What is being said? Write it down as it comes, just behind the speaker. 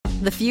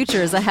The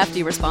future is a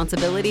hefty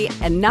responsibility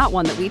and not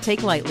one that we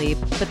take lightly,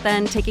 but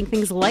then taking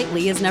things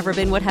lightly has never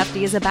been what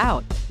Hefty is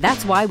about.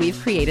 That's why we've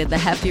created the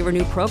Hefty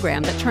Renew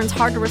program that turns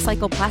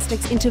hard-to-recycle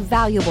plastics into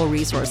valuable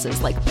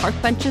resources like park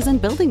benches and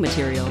building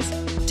materials.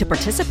 To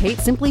participate,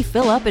 simply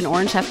fill up an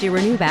orange Hefty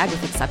Renew bag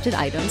with accepted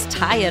items,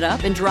 tie it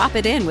up, and drop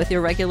it in with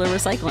your regular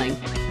recycling.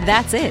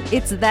 That's it.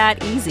 It's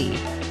that easy.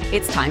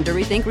 It's time to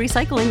rethink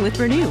recycling with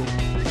Renew.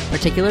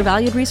 Particular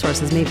valued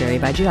resources may vary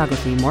by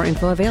geography. More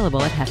info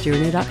available at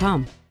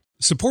heftyrenew.com.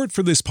 Support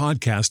for this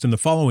podcast and the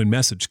following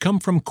message come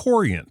from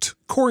Corient.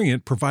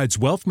 Corient provides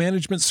wealth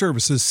management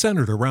services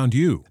centered around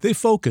you. They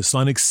focus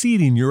on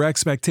exceeding your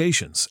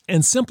expectations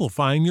and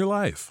simplifying your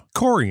life.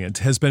 Corient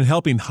has been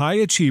helping high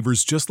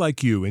achievers just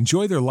like you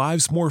enjoy their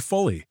lives more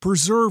fully,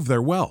 preserve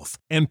their wealth,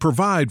 and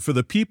provide for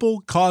the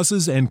people,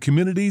 causes, and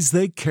communities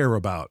they care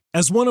about.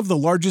 As one of the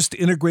largest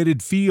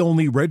integrated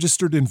fee-only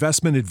registered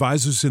investment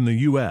advisors in the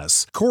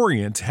U.S.,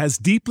 Corient has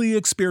deeply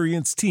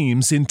experienced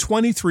teams in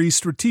 23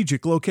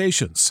 strategic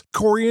locations.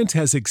 Corient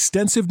has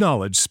extensive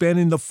knowledge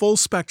spanning the full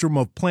spectrum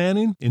of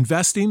planning,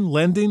 investing,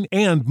 lending,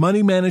 and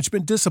money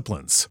management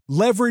disciplines.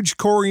 Leverage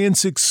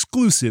Corient's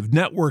exclusive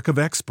network of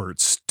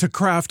experts to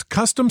craft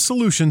custom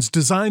solutions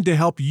designed to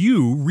help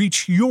you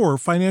reach your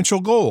financial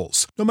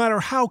goals, no matter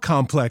how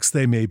complex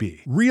they may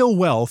be. Real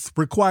wealth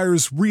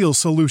requires real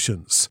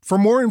solutions. For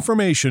more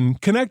information,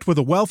 connect with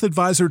a wealth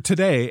advisor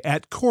today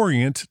at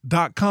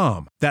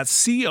Corient.com.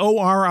 That's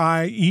Corient.com.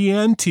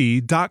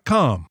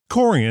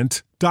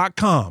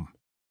 Corient.com.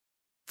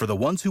 For the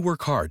ones who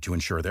work hard to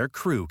ensure their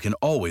crew can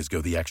always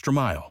go the extra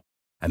mile,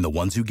 and the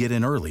ones who get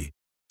in early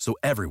so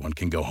everyone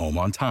can go home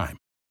on time,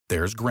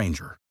 there's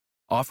Grainger,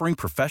 offering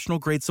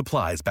professional-grade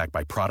supplies backed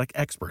by product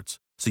experts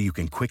so you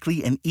can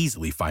quickly and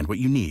easily find what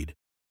you need.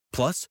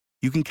 Plus,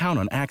 you can count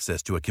on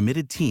access to a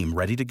committed team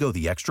ready to go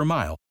the extra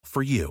mile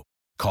for you.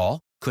 Call,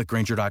 click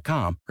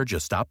Grainger.com, or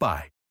just stop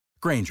by.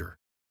 Grainger,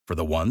 for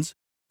the ones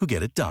who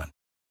get it done.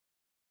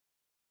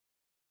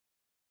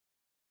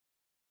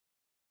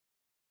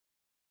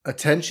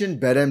 Attention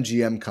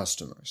BetMGM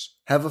customers.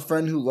 Have a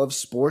friend who loves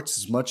sports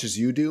as much as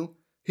you do?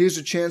 Here's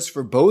a chance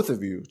for both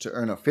of you to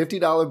earn a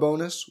 $50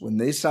 bonus when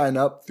they sign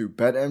up through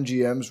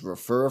BetMGM's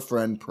Refer a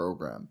Friend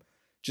program.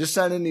 Just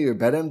sign into your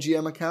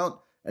BetMGM account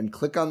and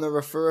click on the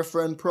Refer a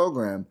Friend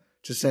program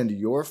to send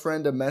your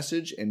friend a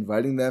message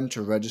inviting them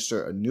to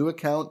register a new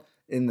account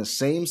in the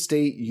same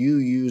state you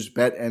use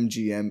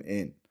BetMGM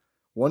in.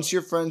 Once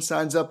your friend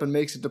signs up and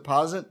makes a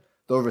deposit,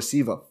 they'll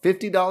receive a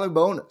 $50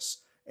 bonus.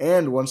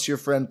 And once your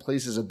friend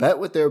places a bet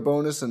with their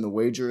bonus and the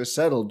wager is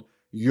settled,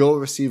 you'll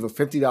receive a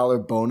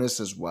 $50 bonus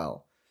as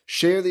well.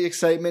 Share the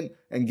excitement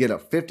and get a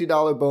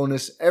 $50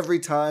 bonus every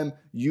time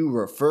you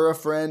refer a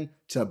friend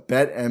to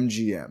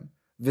BetMGM.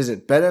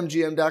 Visit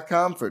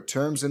BetMGM.com for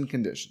terms and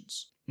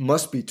conditions.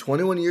 Must be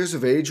 21 years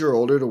of age or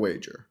older to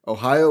wager.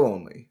 Ohio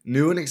only.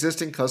 New and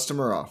existing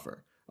customer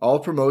offer. All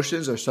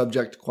promotions are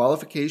subject to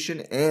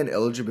qualification and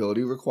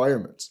eligibility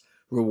requirements.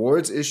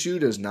 Rewards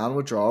issued as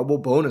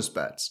non-withdrawable bonus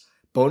bets.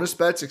 Bonus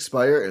bets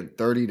expire in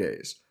 30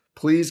 days.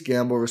 Please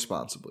gamble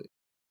responsibly.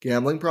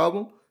 Gambling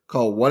problem?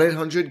 Call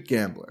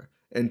 1-800-GAMBLER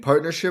in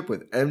partnership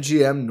with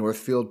MGM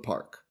Northfield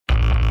Park.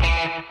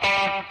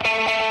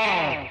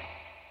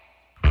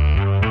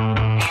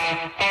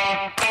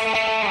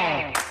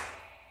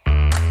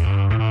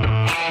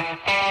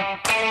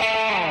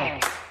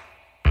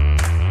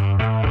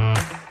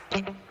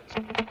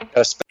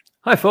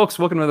 Hi, folks.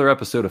 Welcome to another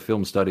episode of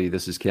Film Study.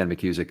 This is Ken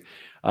McCusick.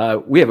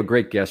 We have a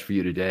great guest for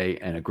you today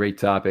and a great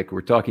topic.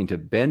 We're talking to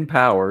Ben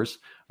Powers,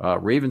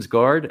 Ravens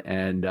guard,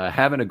 and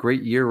having a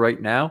great year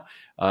right now.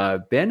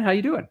 Ben, how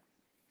you doing?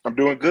 I'm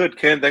doing good,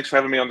 Ken. Thanks for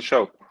having me on the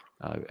show.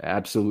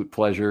 Absolute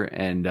pleasure.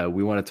 And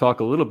we want to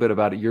talk a little bit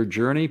about your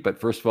journey. But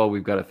first of all,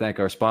 we've got to thank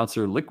our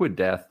sponsor, Liquid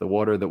Death, the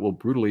water that will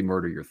brutally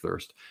murder your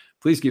thirst.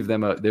 Please give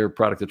them their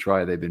product a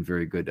try. They've been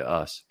very good to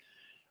us.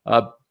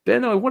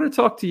 Ben, I want to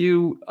talk to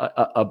you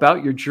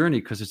about your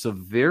journey because it's a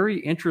very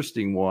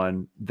interesting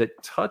one that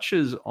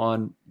touches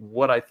on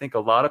what I think a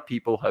lot of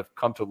people have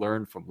come to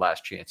learn from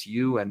Last Chance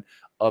U and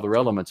other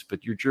elements.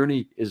 But your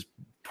journey is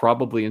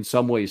probably in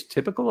some ways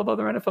typical of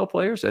other NFL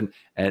players and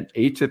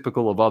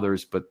atypical of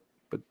others. But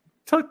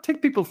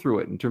take people through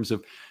it in terms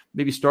of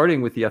maybe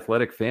starting with the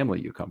athletic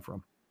family you come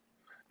from.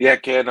 Yeah,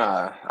 Ken,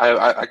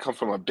 I come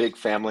from a big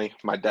family.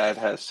 My dad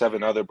has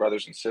 7 other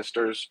brothers and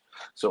sisters,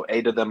 so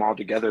 8 of them all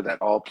together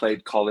that all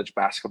played college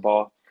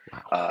basketball,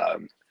 all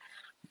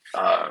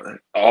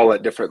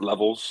at different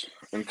levels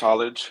in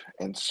college.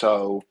 And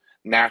so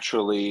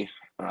naturally,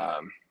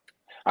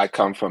 I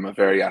come from a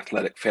very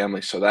athletic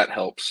family, so that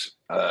helps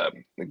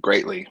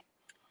greatly.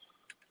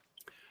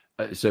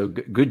 So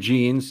good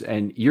genes,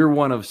 and you're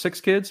one of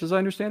 6 kids, as I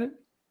understand it?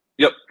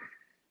 Yep.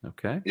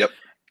 Okay. Yep.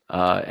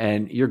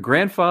 And your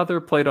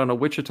grandfather played on a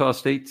Wichita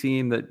State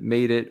team that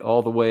made it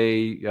all the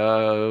way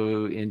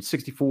in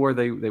 '64.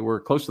 They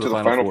were close to the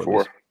Final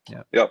Four.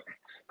 Yeah. Yep.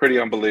 Pretty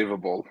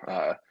unbelievable.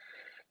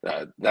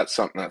 That's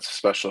something that's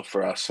special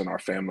for us and our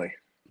family.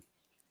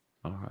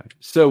 All right.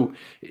 So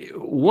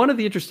one of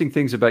the interesting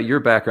things about your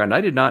background,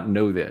 I did not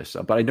know this,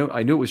 but I knew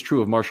it was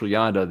true of Marshall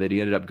Yanda that he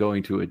ended up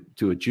going to a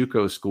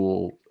JUCO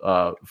school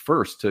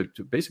first to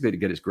basically to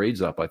get his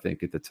grades up, I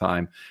think, at the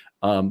time.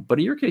 But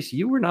in your case,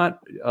 you were not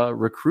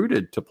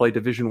recruited to play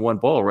Division I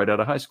ball right out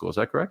of high school. Is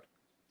that correct?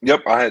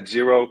 Yep, I had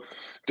 0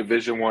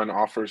 Division I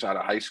offers out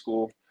of high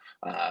school.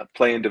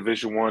 Playing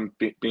Division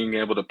I, being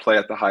able to play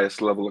at the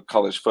highest level of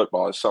college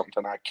football is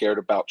something I cared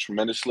about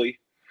tremendously.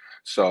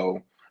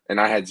 So, and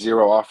I had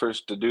 0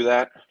 offers to do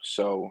that.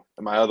 So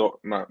my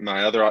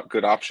other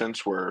good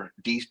options were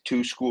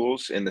D2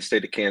 schools in the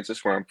state of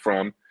Kansas, where I'm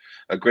from.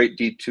 A great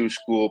D2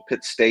 school,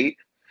 Pitt State,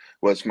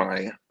 was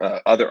my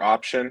other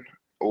option,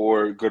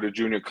 or go to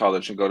junior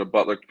college and go to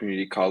Butler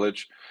Community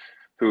College,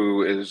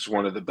 who is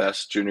one of the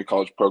best junior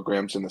college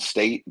programs in the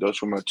state.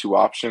 Those were my 2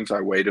 options.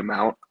 I weighed them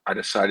out. I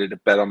decided to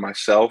bet on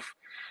myself.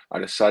 I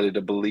decided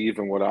to believe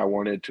in what I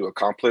wanted to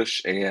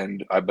accomplish,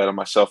 and I bet on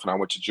myself, and I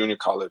went to junior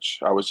college.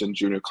 I was in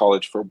junior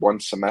college for 1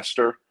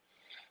 semester.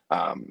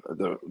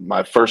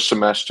 My first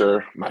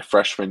semester, my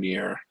freshman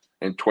year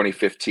in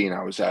 2015,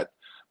 I was at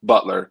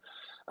Butler.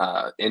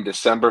 In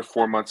December,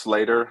 4 months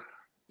later,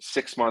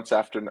 6 months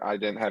after I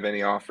didn't have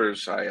any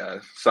offers, I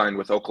signed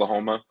with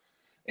Oklahoma,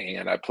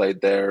 and I played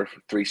there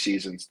 3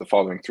 seasons, the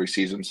following 3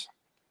 seasons.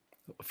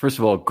 First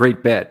of all,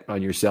 great bet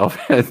on yourself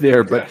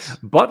there. But Yes.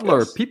 Butler,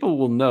 Yes. People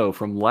will know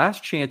from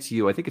Last Chance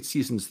U, I think it's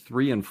seasons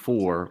 3 and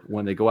 4,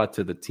 when they go out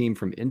to the team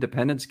from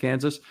Independence,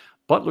 Kansas.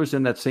 Butler's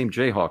in that same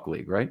Jayhawk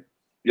league, right?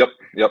 Yep.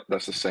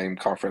 That's the same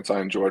conference.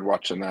 I enjoyed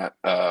watching that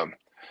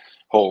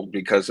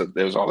because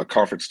there's all the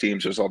conference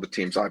teams. There's all the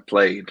teams I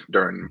played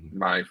during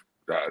my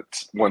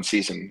 1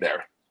 season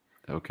there.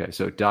 Okay,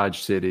 so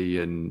Dodge City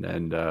and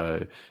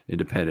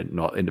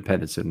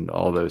Independence and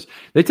all those.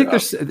 They take their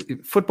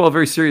football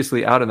very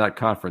seriously out in that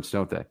conference,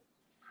 don't they?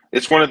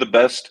 It's one of the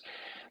best.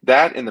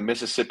 That and the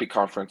Mississippi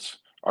Conference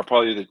are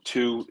probably the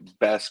 2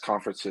 best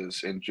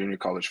conferences in junior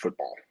college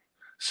football.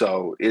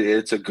 So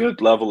it's a good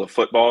level of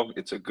football.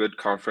 It's a good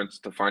conference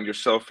to find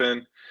yourself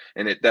in,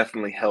 and it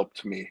definitely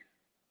helped me.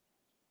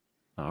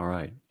 All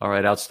right,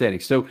 outstanding.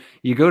 So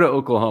you go to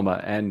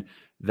Oklahoma, and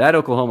that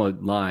Oklahoma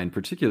line,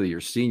 particularly your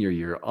senior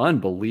year,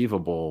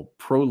 unbelievable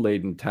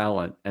pro-laden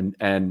talent,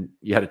 and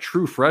you had a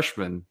true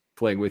freshman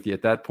playing with you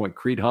at that point,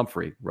 Creed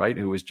Humphrey, right?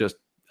 Who was just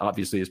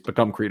obviously has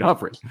become Creed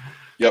Humphrey.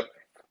 Yep.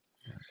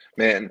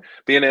 Man,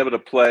 being able to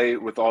play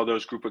with all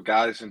those group of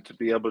guys and to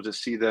be able to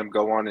see them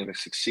go on and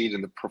succeed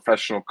in the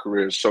professional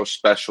career is so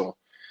special.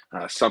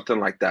 Something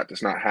like that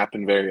does not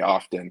happen very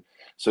often.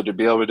 So to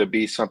be able to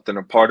be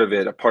a part of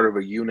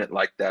a unit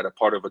like that, a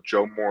part of a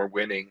Joe Moore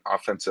winning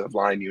offensive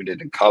line unit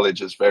in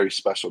college is very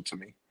special to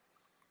me.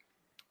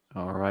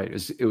 All right.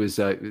 It was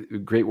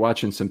great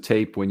watching some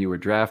tape when you were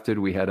drafted.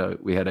 We had a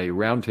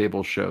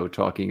roundtable show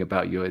talking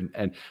about you.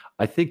 And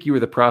I think you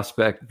were the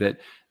prospect that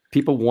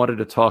people wanted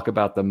to talk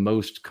about the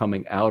most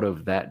coming out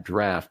of that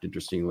draft,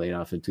 interestingly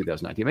enough, in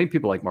 2019. Maybe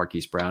people like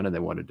Marquise Brown, and they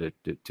wanted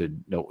to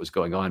know what was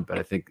going on. But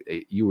I think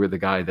you were the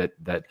guy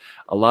that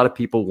a lot of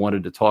people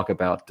wanted to talk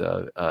about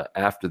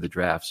after the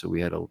draft. So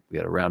we had a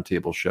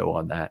roundtable show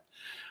on that.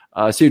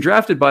 So you're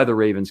drafted by the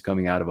Ravens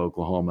coming out of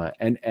Oklahoma,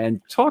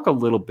 and talk a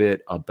little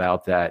bit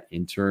about that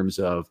in terms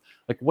of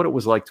like what it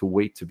was like to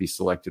wait to be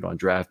selected on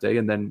draft day.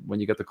 And then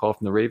when you got the call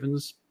from the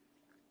Ravens,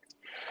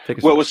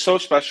 what was so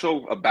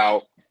special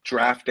about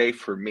draft day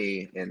for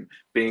me and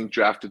being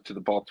drafted to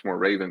the Baltimore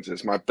Ravens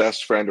is my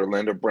best friend,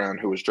 Orlando Brown,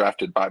 who was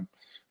drafted by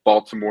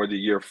Baltimore the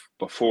year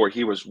before.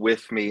 He was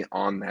with me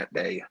on that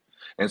day.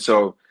 And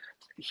so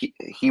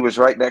he was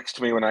right next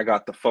to me when I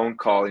got the phone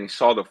call, and he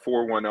saw the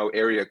 410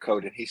 area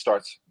code, and he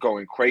starts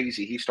going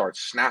crazy. He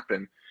starts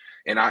snapping.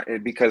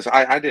 And because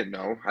I didn't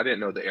know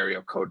the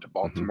area code to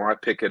Baltimore. I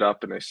pick it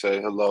up and I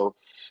say, hello,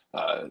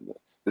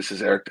 this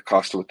is Eric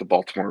DeCosta with the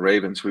Baltimore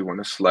Ravens. We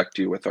want to select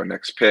you with our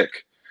next pick.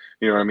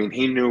 You know what I mean?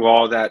 He knew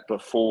all that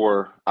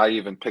before I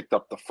even picked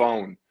up the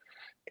phone.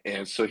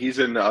 And so he's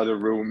in the other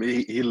room.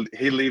 He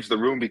leaves the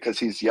room because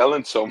he's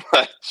yelling so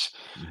much.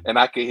 And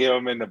I could hear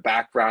him in the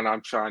background.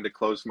 I'm trying to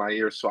close my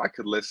ears so I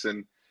could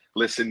listen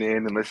in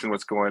and listen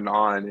what's going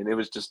on. And it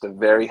was just a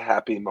very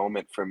happy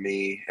moment for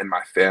me and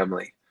my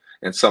family,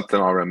 and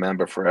something I'll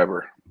remember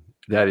forever.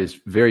 That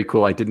is very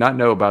cool. I did not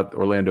know about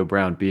Orlando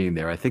Brown being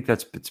there. I think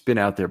it's been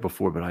out there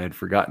before, but I had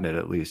forgotten it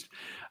at least.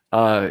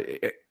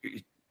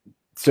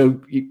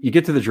 So you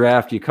get to the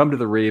draft, you come to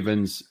the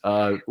Ravens.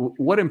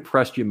 What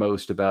impressed you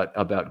most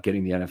about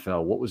getting the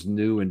NFL? What was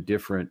new and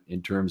different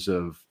in terms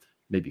of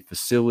maybe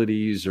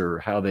facilities or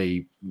how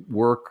they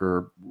work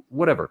or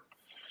whatever?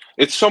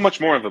 It's so much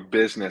more of a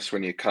business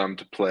when you come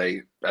to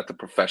play at the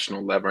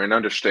professional level, and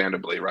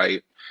understandably,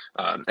 right?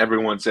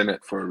 Everyone's in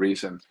it for a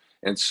reason.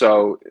 And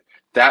so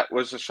that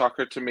was a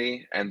shocker to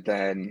me. And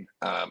then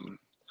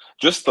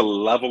just the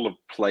level of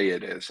play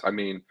it is. I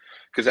mean,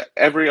 because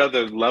every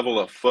other level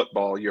of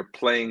football, you're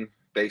playing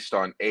based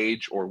on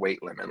age or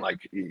weight limit. Like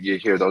you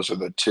hear those are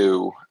the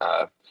 2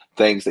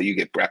 things that you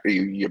get.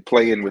 You're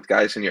playing with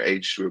guys in your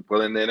age group.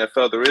 Well, in the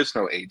NFL, there is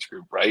no age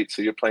group, right?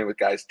 So you're playing with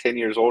guys 10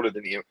 years older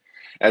than you.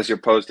 as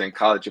opposed to in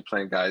college, you're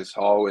playing guys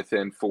all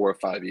within 4 or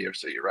 5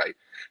 years. So you're right.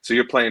 So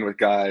you're playing with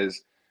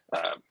guys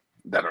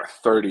that are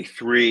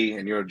 33,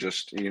 and you're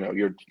just,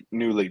 you're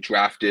newly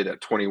drafted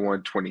at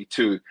 21,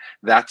 22.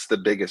 That's the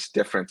biggest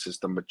difference, is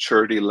the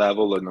maturity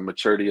level and the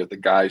maturity of the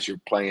guys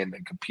you're playing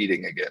and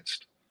competing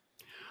against.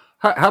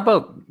 How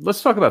about,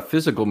 let's talk about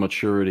physical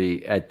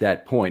maturity at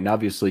that point. And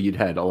obviously, you'd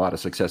had a lot of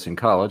success in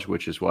college,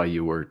 which is why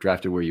you were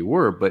drafted where you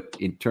were. But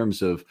in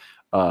terms of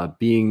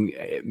being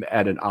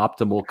at an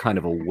optimal kind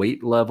of a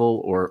weight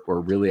level, or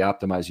really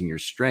optimizing your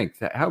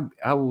strength,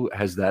 how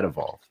has that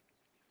evolved?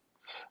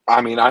 I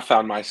mean, I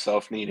found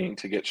myself needing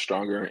to get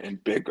stronger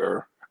and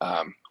bigger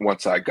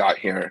once I got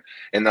here.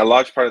 And a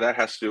large part of that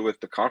has to do with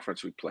the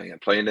conference we play in.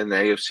 Playing in the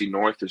AFC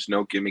North, there's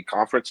no gimme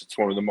conference. It's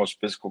one of the most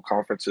physical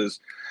conferences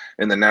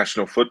in the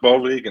National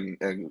Football League. And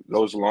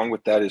goes along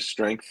with that is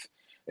strength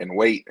and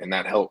weight, and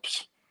that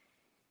helps.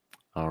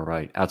 All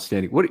right.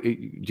 Outstanding. Do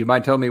you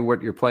mind telling me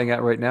what you're playing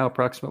at right now,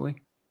 approximately?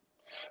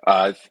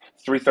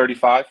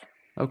 335.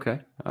 Okay.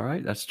 All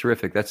right. That's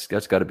terrific. That's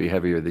got to be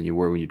heavier than you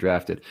were when you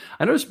drafted.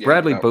 I noticed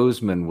Bradley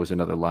Bozeman was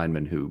another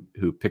lineman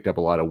who picked up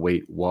a lot of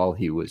weight while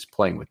he was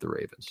playing with the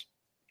Ravens.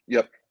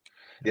 Yep.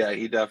 Yeah,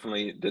 he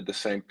definitely did the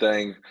same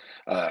thing.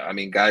 I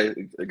mean,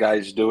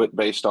 guys do it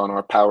based on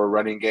our power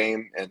running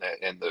game and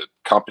the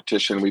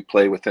competition we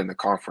play within the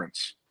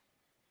conference.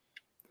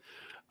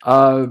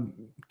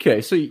 Okay,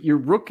 so your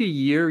rookie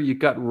year, you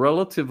got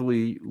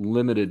relatively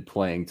limited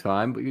playing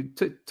time,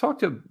 but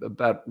talk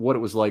about what it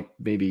was like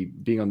maybe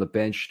being on the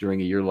bench during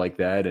a year like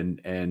that,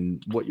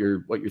 and what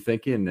you're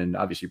thinking, and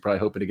obviously you're probably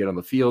hoping to get on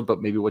the field,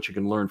 but maybe what you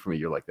can learn from a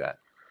year like that.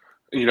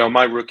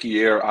 My rookie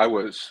year, I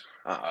was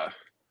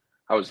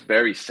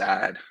very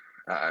sad.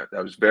 I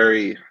was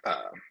very,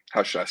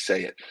 how should I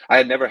say it?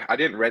 I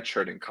didn't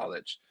redshirt in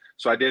college,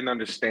 so I didn't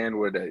understand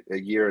what a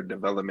year of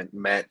development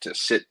meant, to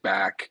sit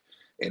back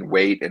and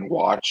wait and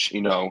watch.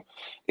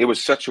 It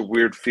was such a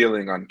weird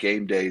feeling on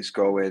game days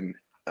going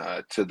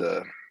to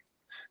the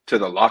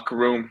locker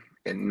room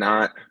and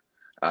not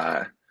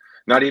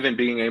even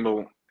being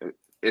able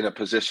in a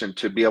position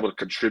to be able to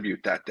contribute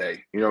that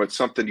day. It's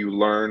something you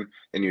learn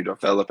and you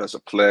develop as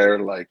a player,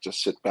 like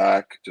just sit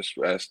back, just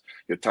rest,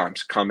 your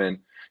time's coming.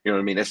 You know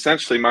what I mean?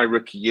 Essentially my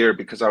rookie year,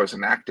 because I was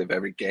inactive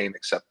every game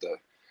except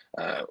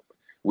the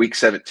week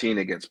 17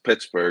 against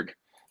Pittsburgh,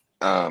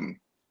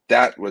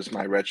 that was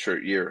my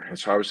redshirt year. And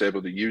so I was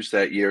able to use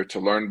that year to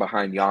learn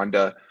behind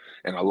Yanda,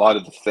 and a lot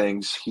of the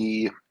things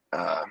he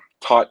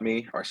taught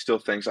me are still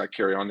things I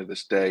carry on to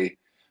this day.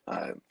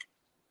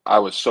 I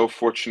was so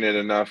fortunate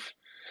enough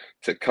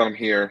to come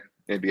here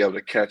and be able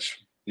to catch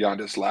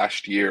Yanda's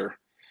last year.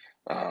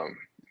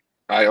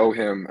 I owe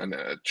him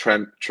a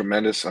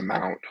tremendous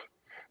amount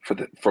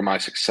for my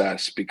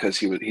success, because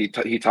he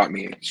taught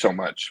me so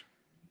much.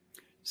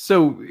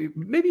 So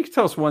maybe you could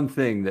tell us one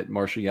thing that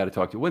Marshall Yanda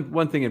talked to,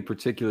 one thing in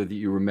particular that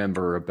you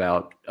remember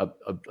about a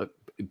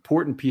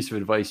important piece of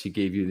advice he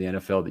gave you in the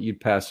NFL that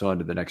you'd pass on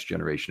to the next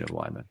generation of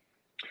linemen.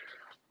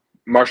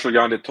 Marshall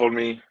Yanda told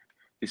me,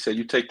 he said,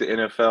 you take the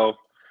NFL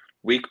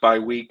week by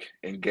week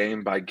and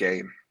game by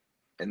game,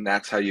 and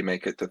that's how you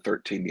make it to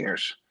 13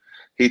 years.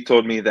 He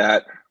told me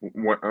that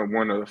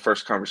one of the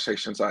first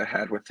conversations I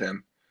had with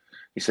him.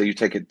 He said, you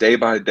take it day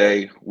by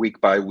day,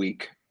 week by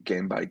week,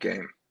 game by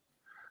game.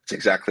 It's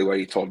exactly what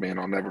he told me, and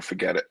I'll never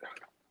forget it.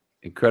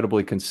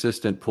 Incredibly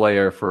consistent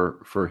player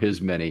for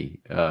his many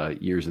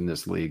years in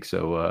this league.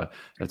 So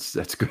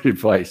that's good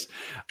advice.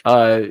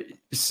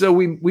 So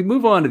we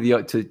move on to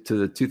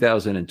the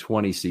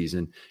 2020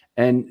 season.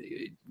 And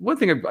one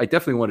thing I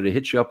definitely wanted to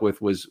hit you up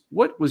with was,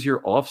 what was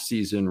your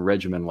off-season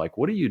regimen like?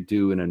 What do you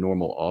do in a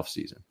normal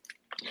off-season?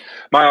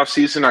 My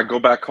off-season, I go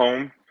back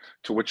home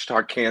to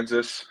Wichita,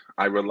 Kansas.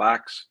 I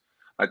relax.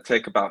 I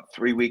take about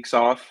 3 weeks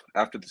off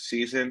after the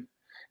season.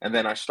 And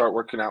then I start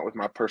working out with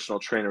my personal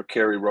trainer,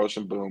 Kerry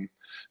Rosenboom,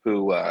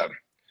 who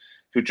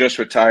just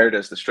retired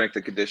as the strength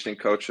and conditioning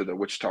coach of the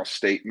Wichita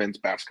State men's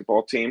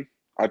basketball team.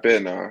 I've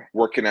been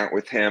working out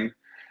with him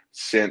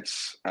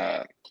since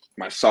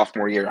my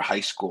sophomore year of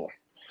high school.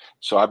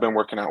 So I've been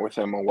working out with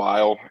him a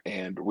while,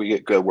 and we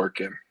get good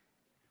work in.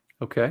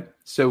 Okay.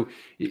 So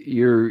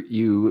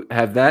you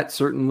have that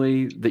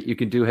certainly that you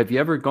can do. Have you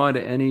ever gone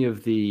to any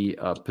of the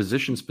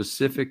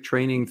position-specific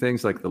training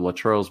things like the La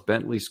Charles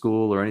Bentley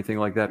School or anything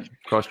like that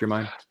crossed your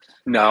mind?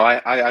 No,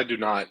 I do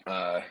not.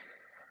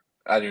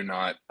 I do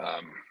not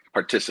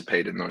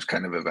participate in those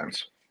kind of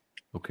events.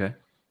 Okay.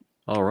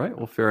 All right.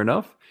 Well, fair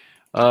enough.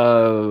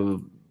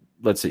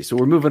 Let's see. So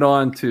we're moving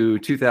on to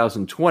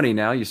 2020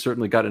 now. You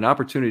certainly got an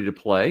opportunity to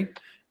play,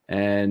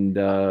 and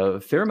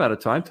a fair amount of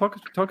time. Talk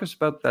us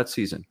about that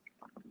season.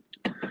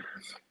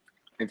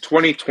 In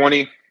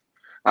 2020,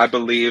 I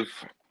believe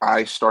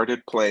I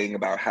started playing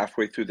about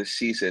halfway through the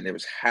season. It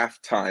was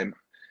halftime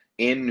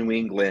in New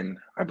England.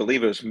 I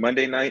believe it was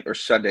Monday night or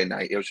Sunday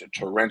night. It was a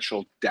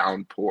torrential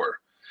downpour.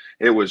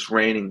 It was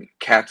raining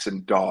cats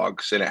and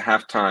dogs. And at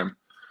halftime,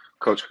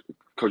 Coach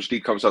D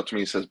comes up to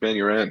me and says, "Ben,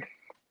 you're in."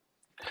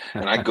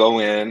 And I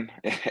go in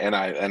and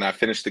I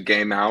finish the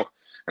game out,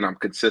 and I'm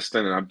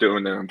consistent, and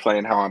I'm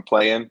playing how I'm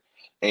playing.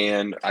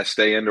 and I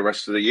stay in the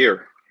rest of the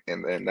year,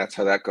 and then that's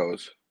how that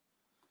goes.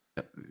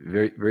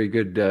 Very, very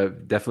good.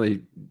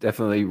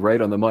 Definitely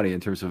right on the money in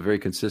terms of a very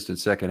consistent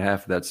second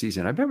half of that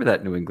season. I remember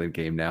that New England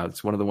game now.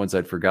 It's one of the ones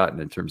I'd forgotten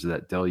in terms of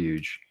that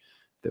deluge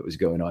that was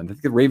going on. I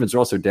think the Ravens are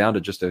also down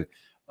to just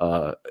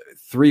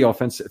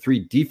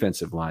three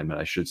defensive linemen,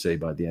 I should say,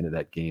 by the end of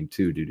that game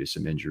too, due to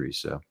some injuries.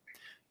 So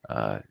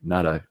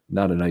not a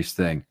nice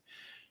thing.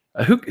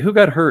 Who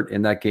got hurt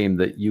in that game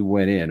that you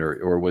went in,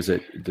 or was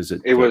it?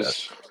 It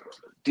was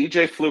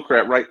DJ Fluker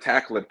at right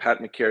tackle and Pat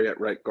McCary at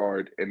right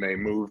guard, and they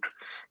moved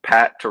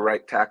Pat to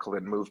right tackle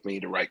and moved me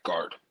to right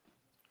guard.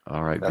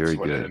 All right, That's very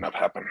what good. ended up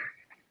happening.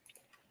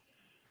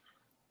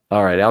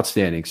 All right,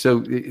 outstanding. So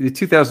the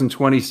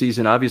 2020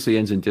 season obviously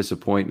ends in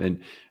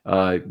disappointment.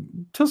 Tell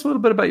us a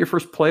little bit about your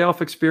first playoff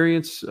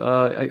experience.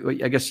 I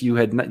guess you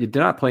did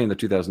not play in the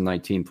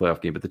 2019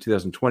 playoff game, but the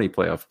 2020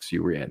 playoffs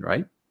you were in,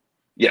 right?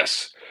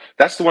 Yes,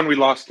 that's the one we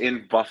lost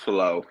in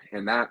Buffalo,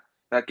 and that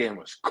game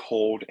was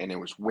cold and it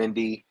was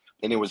windy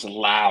and it was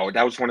loud.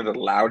 That was one of the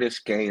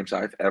loudest games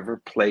I've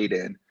ever played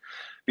in,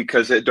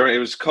 because it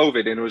was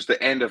COVID and it was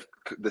the end of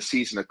the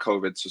season of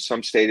COVID. So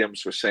some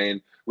stadiums were saying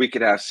we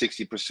could have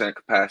 60%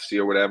 capacity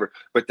or whatever,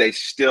 but they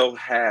still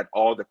had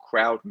all the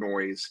crowd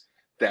noise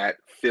that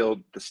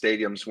filled the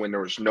stadiums when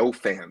there was no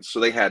fans. So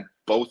they had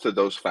both of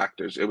those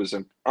factors. It was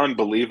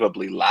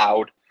unbelievably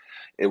loud.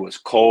 It was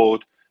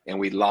cold. And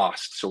we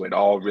lost, so it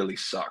all really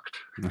sucked.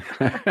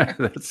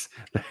 That's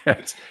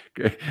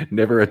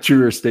never a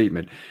truer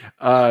statement.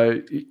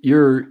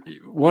 You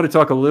want to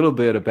talk a little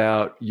bit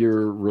about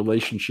your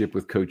relationship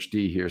with Coach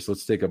D here. So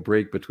let's take a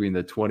break between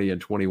the 20 and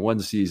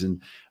 21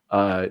 season.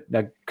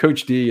 Now,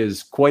 Coach D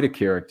is quite a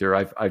character.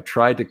 I've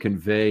tried to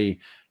convey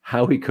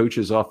how he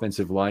coaches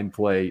offensive line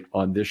play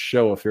on this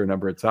show a fair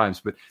number of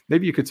times, but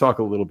maybe you could talk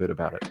a little bit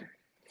about it.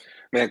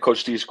 Man,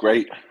 Coach D is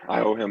great.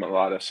 I owe him a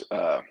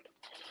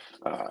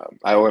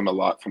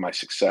lot for my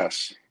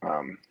success.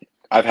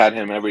 I've had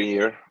him every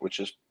year, which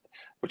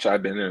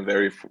I've been in a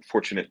very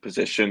fortunate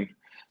position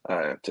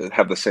to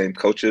have the same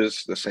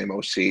coaches, the same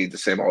OC, the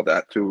same all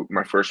that through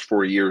my first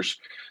 4 years.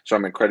 So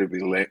I'm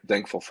incredibly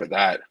thankful for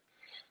that.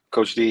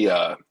 Coach D,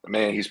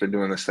 man, he's been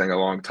doing this thing a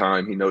long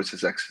time. He knows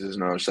his X's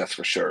and O's, that's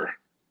for sure.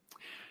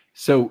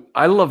 So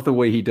I love the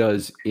way he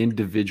does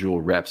individual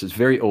reps. It's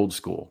very old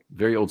school,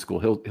 very old school.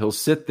 He'll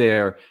sit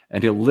there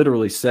and he'll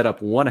literally set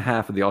up one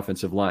half of the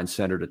offensive line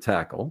center to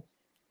tackle.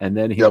 And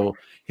then he'll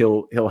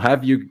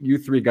have you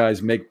three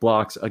guys make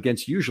blocks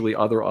against usually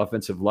other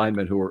offensive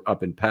linemen who are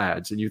up in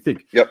pads. And you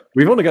think,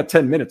 we've only got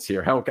 10 minutes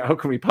here. How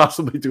can we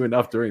possibly do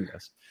enough during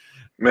this?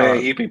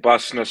 Man, he'd be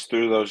busting us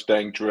through those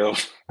dang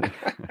drills.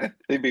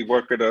 He'd be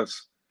working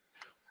us.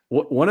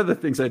 One of the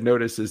things I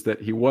noticed is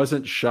that he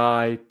wasn't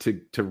shy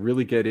to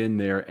really get in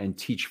there and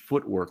teach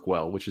footwork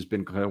well, which has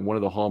been kind of one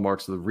of the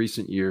hallmarks of the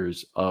recent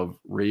years of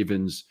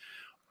Ravens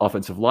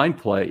offensive line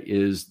play.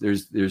 Is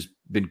there's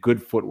been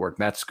good footwork.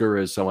 Matt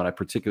Skura is someone I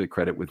particularly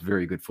credit with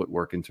very good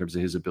footwork in terms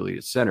of his ability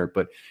to center,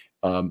 but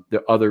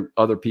there are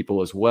other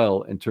people as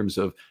well in terms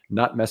of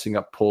not messing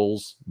up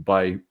pulls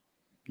by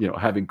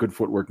having good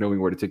footwork, knowing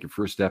where to take your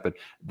first step. And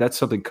that's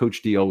something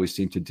Coach D always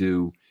seemed to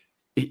do.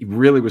 He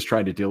really was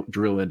trying to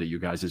drill into you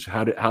guys is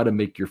how to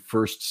make your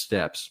first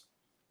steps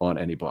on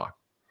any block.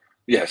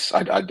 Yes,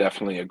 I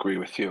definitely agree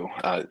with you.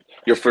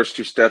 Your first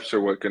two steps are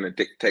what going to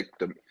dictate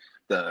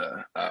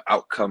the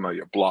outcome of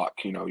your block.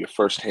 Your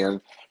first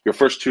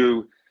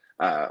two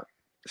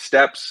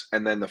steps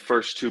and then the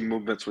first two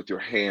movements with your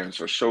hands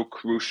are so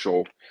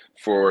crucial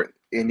for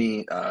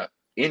any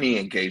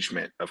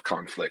engagement of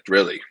conflict,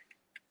 really.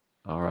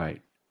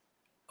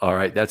 All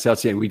right, that's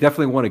outstanding. We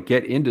definitely want to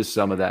get into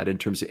some of that in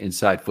terms of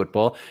inside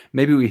football.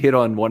 Maybe we hit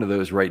on one of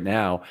those right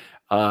now.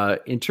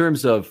 In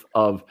terms of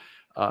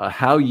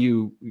how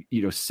you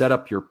set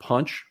up your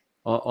punch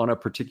on a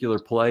particular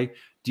play,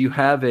 do you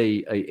have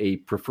a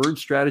preferred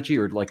strategy,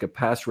 or like a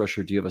pass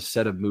rusher, do you have a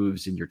set of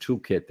moves in your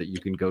toolkit that you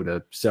can go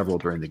to several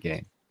during the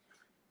game?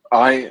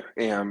 I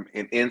am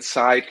an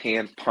inside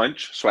hand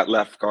punch. So at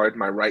left guard,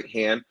 my right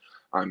hand,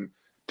 I'm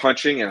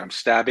punching and I'm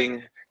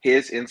stabbing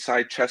his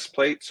inside chest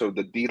plate. So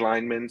the D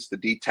lineman's, the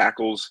D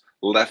tackle's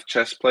left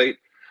chest plate,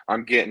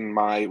 I'm getting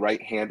my right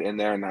hand in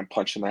there and I'm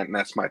punching that, and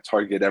that's my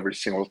target every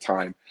single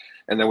time.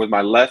 And then with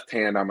my left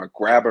hand, I'm a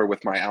grabber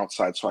with my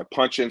outside. So I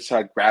punch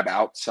inside, grab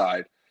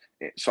outside.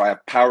 So I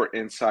have power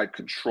inside,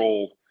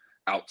 control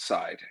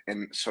outside.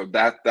 And so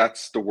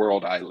that's the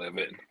world I live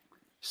in.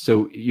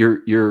 So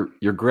you're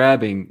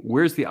grabbing.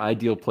 Where's the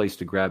ideal place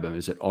to grab him?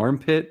 Is it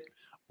armpit?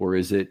 Or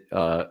is it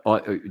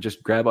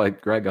just grab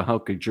a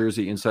hunk of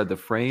jersey inside the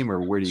frame, or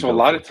where do you go? So a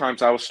lot of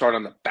times I will start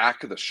on the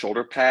back of the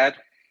shoulder pad,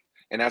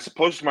 and as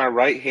opposed to my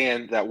right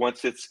hand that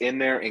once it's in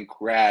there and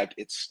grabbed,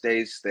 it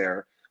stays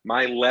there.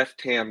 My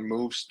left hand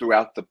moves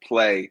throughout the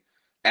play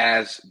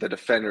as the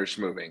defender's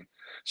moving.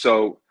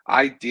 So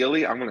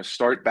ideally, I'm going to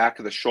start back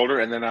of the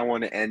shoulder, and then I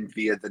want to end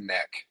via the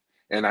neck.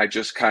 And I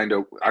kind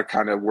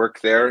of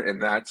work there,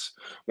 and that's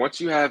once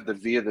you have the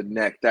via the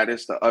neck, that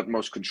is the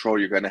utmost control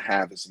you're going to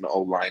have as an O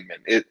lineman.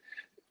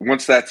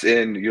 once that's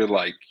in, you're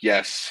like,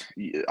 yes,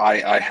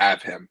 I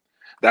have him.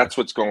 That's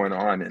what's going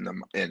on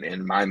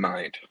in my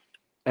mind.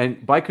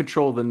 And by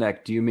control of the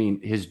neck, do you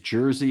mean his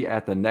jersey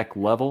at the neck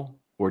level,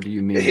 or do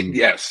you mean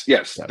yes,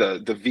 yeah.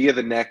 the via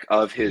the neck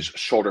of his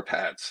shoulder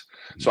pads.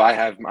 So I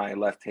have my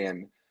left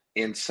hand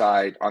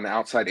inside, on the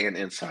outside and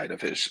inside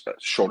of his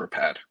shoulder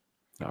pad.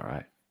 All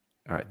right.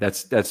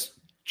 That's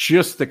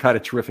just the kind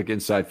of terrific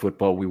inside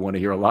football we want to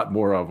hear a lot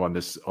more of on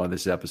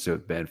this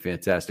episode, Ben.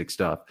 Fantastic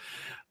stuff.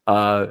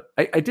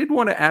 I did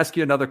want to ask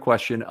you another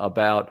question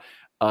about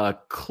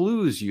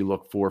clues you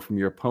look for from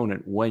your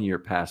opponent when you're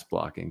pass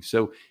blocking.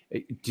 So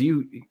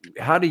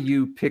how do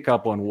you pick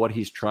up on what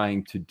he's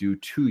trying to do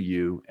to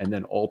you and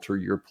then alter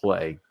your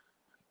play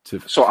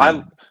So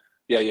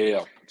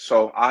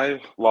I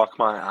lock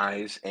my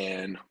eyes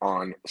in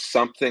on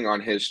something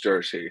on his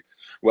jersey,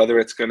 whether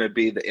it's going to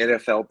be the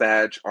NFL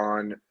badge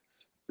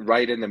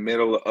right in the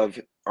middle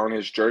on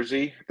his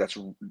jersey. That's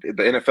the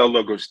NFL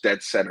logo's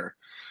dead center.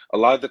 A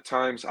lot of the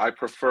times I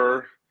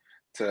prefer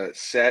to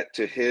set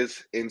to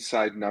his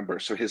inside number,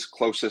 so his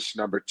closest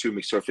number to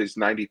me. So if he's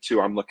 92,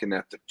 I'm looking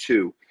at the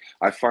 2.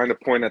 I find a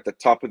point at the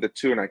top of the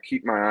 2 and I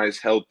keep my eyes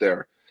held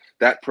there.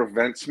 That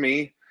prevents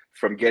me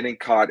from getting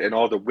caught in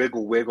all the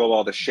wiggle,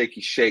 all the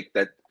shaky shake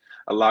that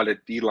a lot of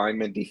D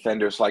lineman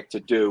defenders like to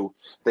do.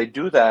 They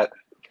do that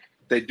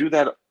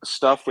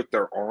stuff with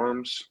their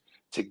arms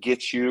to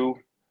get you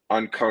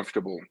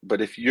uncomfortable.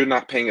 But if you're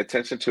not paying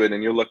attention to it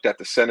and you looked at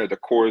the center, the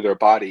core of their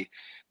body,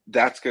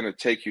 that's going to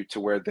take you to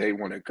where they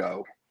want to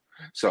go.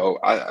 So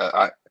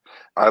I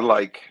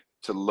like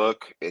to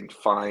look and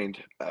find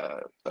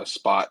a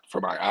spot for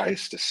my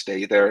eyes to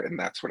stay there, and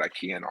that's what I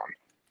key in on.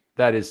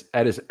 That is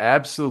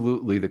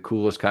absolutely the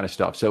coolest kind of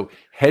stuff. So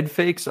head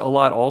fakes a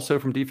lot also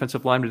from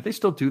defensive linemen. Do they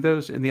still do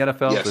those in the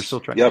NFL? Yes. They're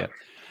still trying. Yep.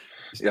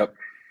 Yeah. Yep.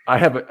 I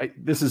have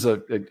this is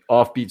an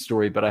offbeat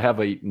story, but I have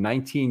a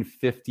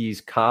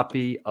 1950s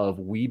copy of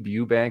Weeb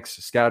Eubanks'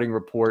 scouting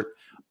report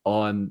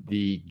on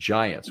the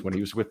Giants when he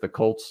was with the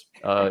Colts.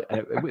 I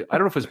don't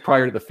know if it was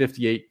prior to the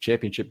 58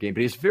 championship game, but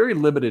he has very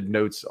limited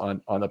notes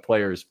on the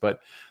players. But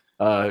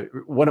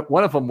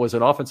one of them was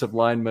an offensive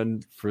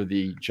lineman for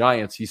the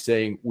Giants. He's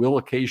saying, we'll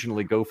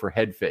occasionally go for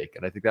head fake.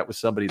 And I think that was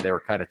somebody they were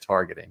kind of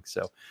targeting.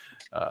 So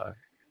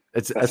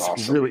that's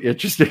awesome. Really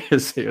interesting.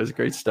 It was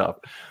great stuff.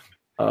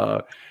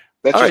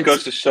 That just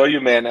goes to show you,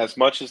 man, as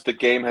much as the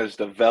game has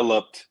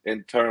developed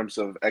in terms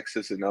of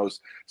X's and O's,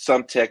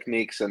 some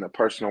techniques and the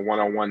personal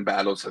one-on-one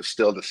battles are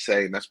still the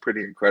same. That's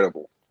pretty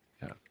incredible.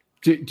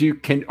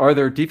 Yeah. Are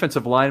there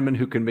defensive linemen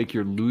who can make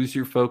you lose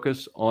your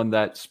focus on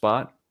that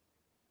spot?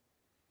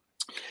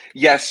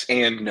 Yes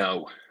and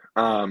no.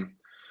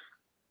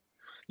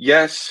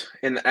 Yes,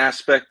 in the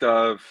aspect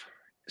of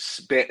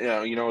spin,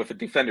 if a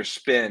defender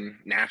spin,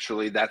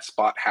 naturally that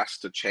spot has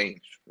to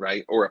change,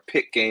 right? Or a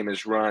pick game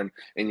is run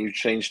and you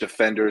change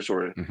defenders,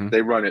 or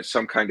they run it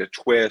some kind of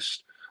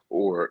twist,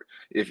 or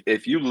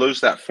if you lose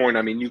that point,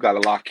 I mean, you got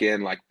to lock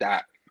in like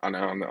that on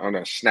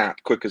a snap,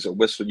 quick as a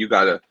whistle. You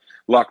got to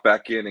lock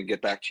back in and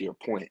get back to your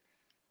point.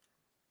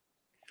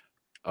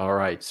 All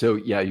right. So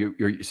yeah,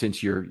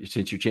 since you're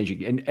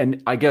changing,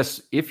 and I guess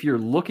if you're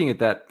looking at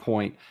that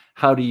point,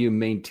 how do you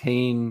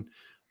maintain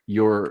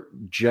your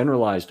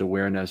generalized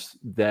awareness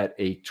that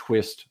a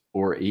twist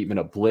or even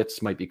a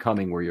blitz might be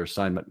coming where your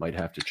assignment might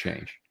have to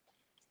change?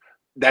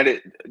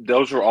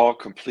 Those are all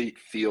complete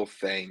feel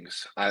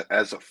things.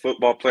 As a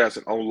football player, as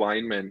an O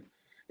lineman,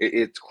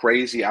 it's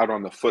crazy out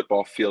on the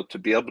football field to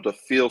be able to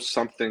feel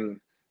something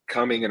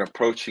coming and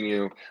approaching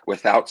you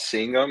without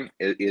seeing them.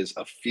 It is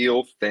a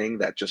feel thing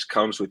that just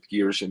comes with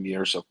years and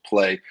years of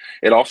play.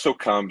 It also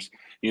comes,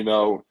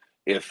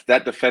 if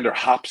that defender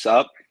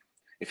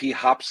if he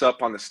hops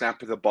up on the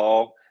snap of the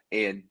ball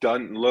and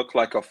doesn't look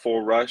like a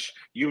full rush,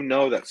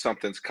 that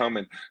something's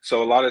coming.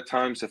 So a lot of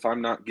times if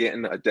I'm not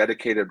getting a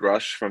dedicated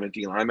rush from a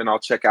D lineman, I'll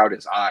check out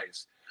his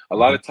eyes. A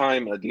lot of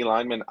time a D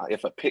lineman,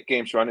 if a pick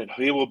game's running,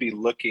 he will be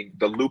looking,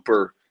 the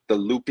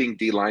looping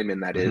D lineman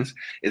that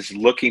is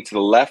looking to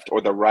the left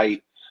or the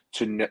right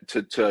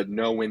to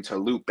know when to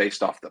loop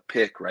based off the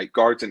pick, right?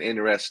 Guard's an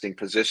interesting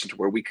position to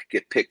where we could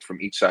get picked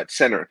from each side.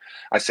 Center,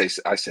 I say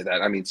that.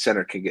 I mean,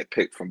 center can get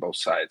picked from both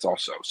sides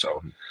also,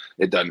 so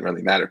it doesn't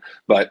really matter.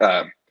 But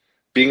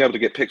being able to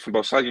get picked from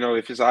both sides,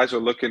 if his eyes are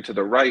looking to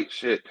the right,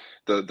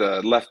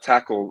 the left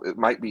tackle, it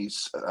might be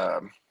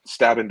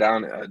stabbing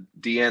down a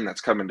DN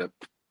that's coming to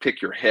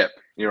pick your hip.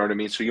 You know what I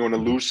mean? So you want to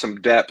lose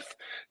some depth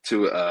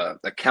to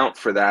account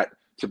for that,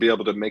 to be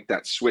able to make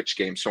that switch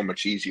game so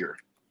much easier.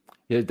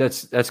 Yeah,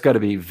 that's got to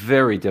be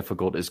very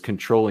difficult, is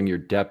controlling your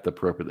depth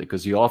appropriately,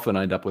 because you often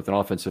end up with an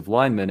offensive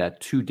lineman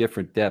at two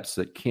different depths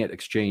that can't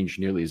exchange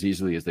nearly as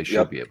easily as they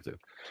should be able to.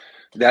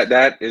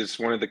 That is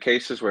one of the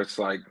cases where it's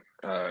like,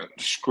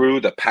 screw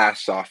the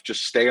pass off,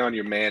 just stay on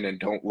your man and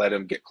don't let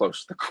him get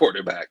close to the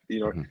quarterback.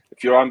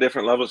 If you're on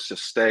different levels,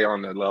 just stay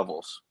on the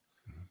levels.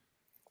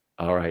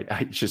 All right.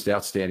 It's just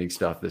outstanding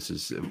stuff. This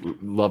is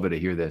lovely to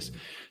hear this.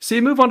 So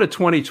you move on to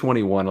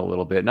 2021 a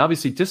little bit, and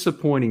obviously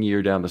disappointing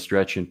year down the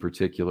stretch in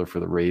particular for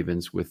the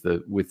Ravens with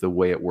the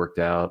way it worked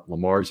out.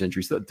 Lamar's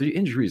injuries, the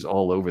injuries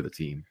all over the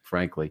team,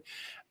 frankly.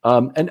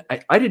 And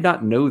I did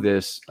not know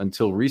this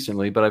until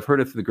recently, but I've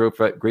heard it through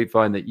the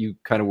grapevine that you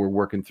kind of were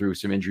working through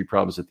some injury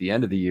problems at the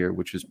end of the year,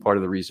 which is part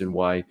of the reason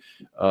why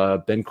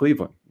Ben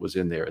Cleveland was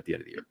in there at the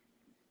end of the year.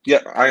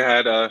 Yeah,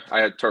 I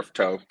had turf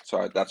toe,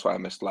 so that's why I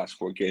missed the last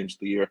 4 games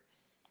of the year.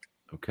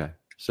 Okay.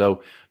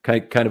 So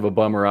kind of a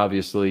bummer,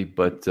 obviously,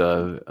 but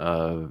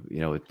a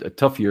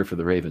tough year for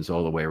the Ravens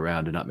all the way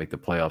around to not make the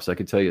playoffs. I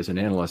can tell you as an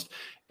analyst,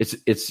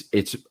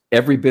 it's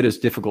every bit as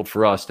difficult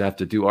for us to have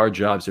to do our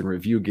jobs and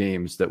review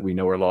games that we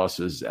know are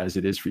losses as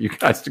it is for you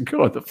guys to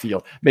go on the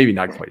field. Maybe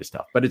not quite as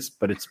tough, but it's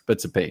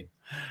a pain.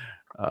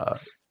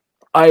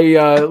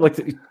 I like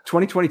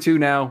 2022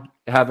 now,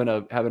 having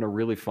a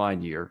really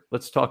fine year.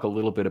 Let's talk a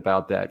little bit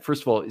about that.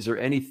 First of all, is there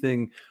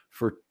anything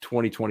for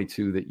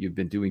 2022 that you've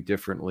been doing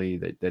differently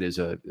that is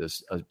a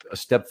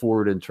step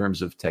forward in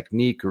terms of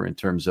technique or in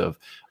terms of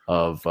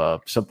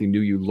something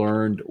new you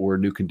learned or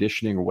new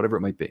conditioning or whatever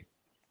it might be?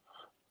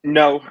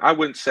 No, I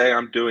wouldn't say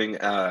I'm doing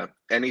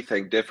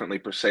anything differently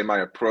per se. My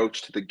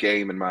approach to the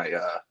game and my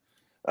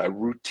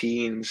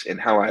routines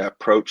and how I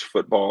approach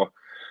football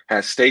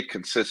has stayed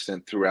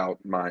consistent throughout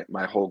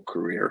my whole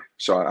career.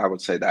 So I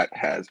would say that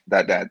has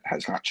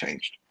not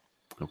changed.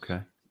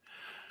 Okay.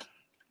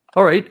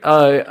 All right.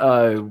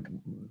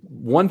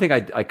 One thing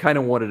I kind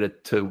of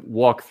wanted to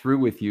walk through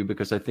with you,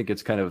 because I think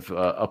it's kind of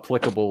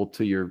applicable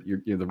to your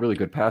the really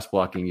good pass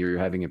blocking you're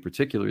having in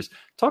particular, is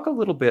talk a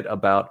little bit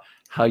about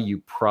how you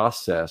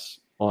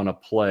process on a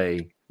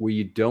play where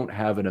you don't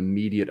have an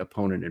immediate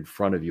opponent in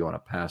front of you on a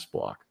pass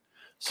block.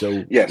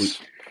 So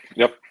yes.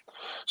 Yep.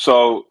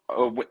 So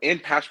in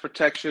pass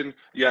protection,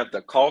 you have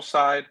the call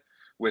side,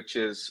 which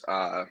is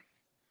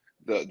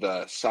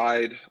the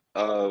side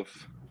of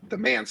the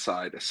man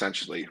side,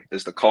 essentially,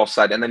 is the call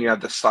side. And then you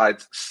have the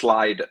slide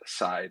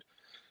side.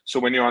 So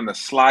when you're on the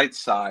slide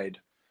side,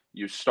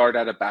 you start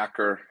at a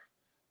backer,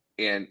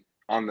 and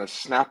on the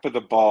snap of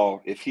the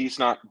ball, if he's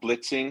not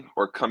blitzing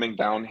or coming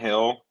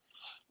downhill,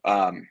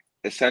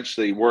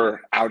 essentially we're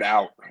out.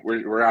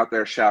 We're out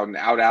there shouting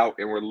out,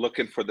 and we're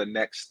looking for the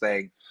next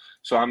thing.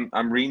 So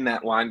I'm reading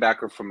that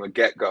linebacker from the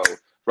get-go,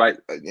 right?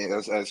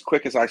 As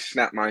quick as I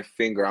snap my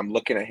finger, I'm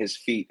looking at his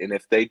feet, and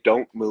if they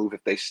don't move,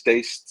 if they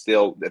stay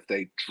still, if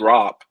they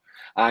drop,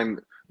 I'm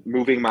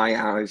moving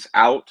my eyes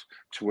out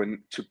to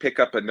pick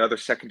up another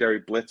secondary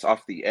blitz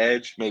off the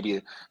edge, maybe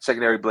a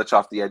secondary blitz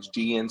off the edge,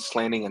 D-end,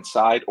 slanting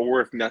inside,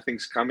 or if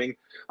nothing's coming,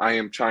 I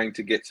am trying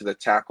to get to the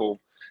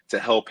tackle to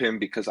help him,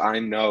 because I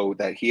know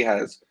that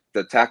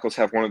the tackles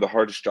have one of the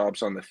hardest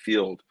jobs on the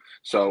field.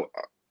 So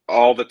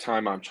all the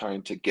time I'm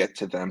trying to get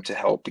to them to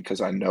help, because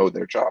I know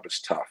their job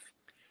is tough.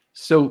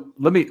 So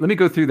let me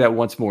go through that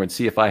once more and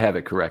see if I have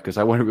it correct, because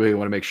I really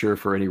want to make sure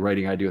for any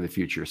writing I do in the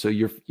future. So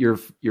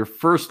your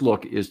first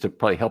look is to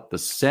probably help the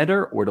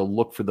center, or to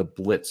look for the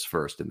blitz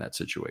first in that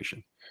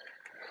situation.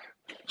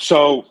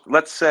 So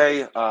let's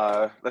say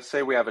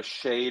we have a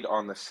shade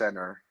on the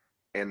center,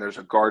 and there's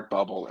a guard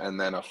bubble, and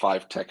then a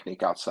 5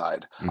 technique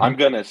outside. Mm-hmm.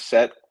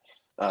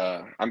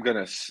 I'm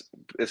gonna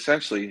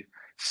essentially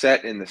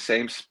set in the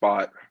same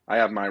spot. I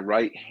have my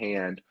right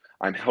hand.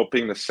 I'm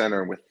helping the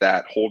center with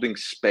that, holding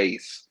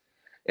space.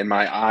 And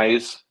my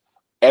eyes,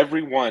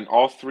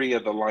 all 3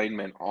 of the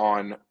linemen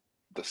on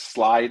the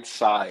slide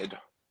side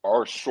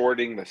are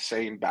sorting the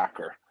same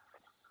backer.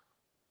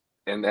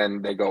 And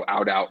then they go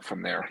out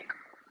from there.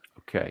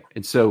 Okay.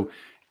 And so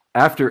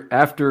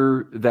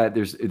after that,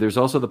 there's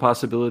also the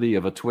possibility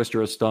of a twist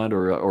or a stunt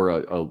or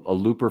a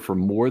looper for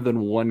more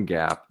than one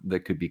gap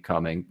that could be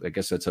coming. I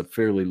guess that's a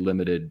fairly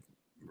limited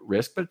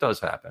risk, but it does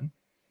happen.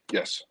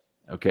 Yes.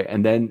 Okay.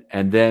 And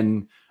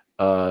then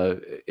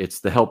it's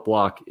the help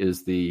block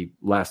is the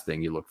last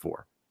thing you look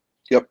for.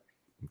 Yep.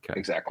 Okay.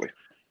 Exactly.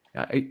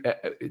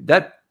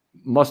 That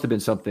must have been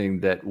something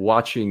that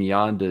watching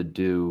Yanda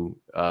do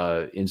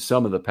in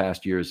some of the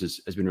past years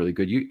has been really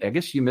good. I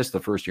guess you missed the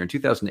first year in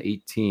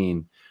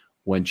 2018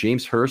 when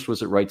James Hurst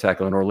was at right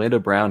tackle and Orlando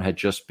Brown had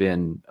just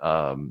been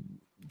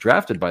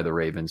drafted by the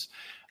Ravens.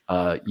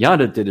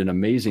 Yanda did an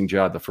amazing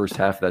job the first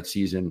half of that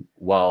season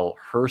while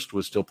Hurst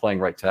was still playing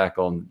right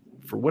tackle. And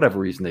for whatever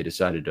reason, they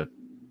decided to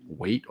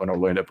wait on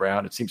Orlando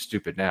Brown. It seems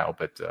stupid now,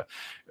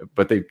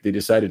 but they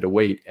decided to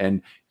wait.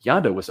 And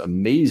Yanda was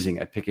amazing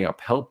at picking up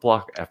help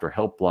block after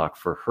help block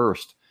for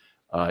Hurst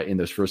in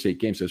those first 8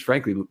 games. So it's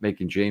frankly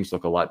making James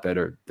look a lot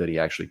better than he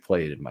actually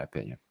played, in my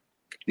opinion.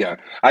 Yeah,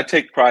 I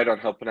take pride on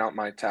helping out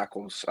my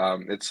tackles.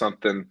 It's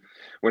something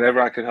whenever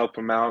I can help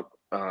them out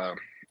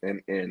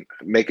and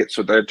make it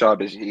so their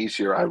job is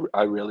easier.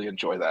 I really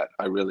enjoy that.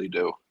 I really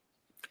do.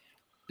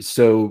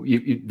 So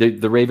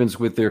the Ravens,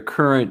 with their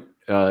current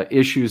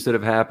issues that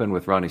have happened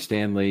with Ronnie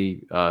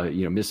Stanley,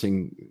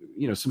 missing,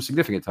 some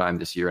significant time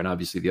this year, and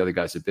obviously the other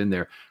guys have been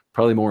there,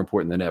 probably more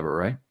important than ever,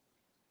 right?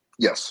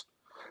 Yes,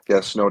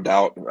 no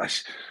doubt.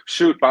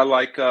 Shoot, by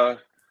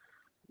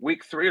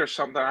week 3 or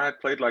something, I had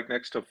played like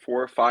next to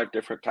 4 or 5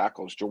 different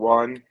tackles.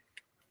 Jawan,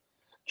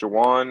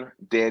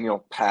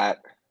 Daniel, Pat,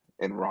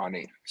 and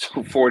Ronnie.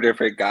 So 4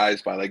 different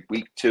guys by like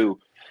week 2.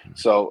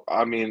 So,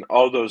 I mean,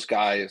 all those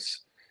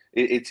guys,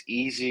 it's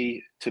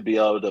easy to be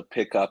able to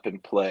pick up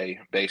and play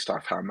based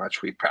off how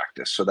much we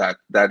practice. So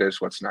that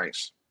is what's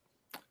nice.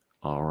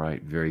 All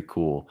right. Very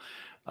cool.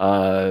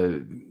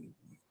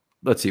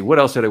 Let's see. What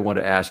else did I want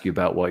to ask you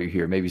about while you're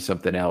here? Maybe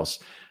something else.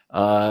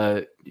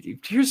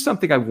 Here's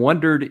something I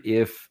wondered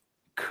if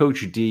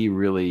Coach D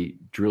really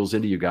drills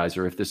into you guys,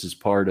 or if this is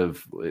part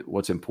of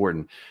what's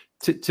important.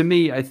 To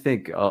me, I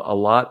think a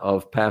lot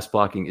of pass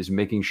blocking is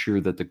making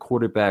sure that the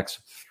quarterback's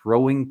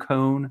throwing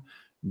cone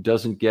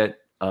doesn't get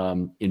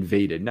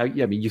invaded. Now,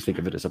 yeah, I mean, you think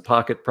of it as a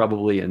pocket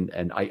probably,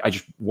 and I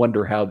just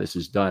wonder how this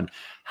is done.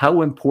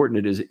 How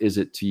important is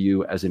it to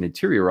you as an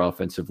interior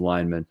offensive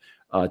lineman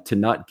to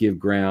not give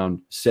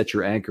ground, set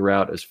your anchor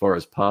out as far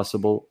as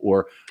possible,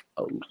 or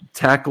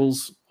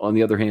tackles, on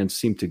the other hand,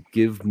 seem to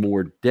give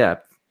more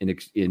depth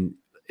in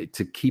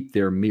to keep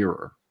their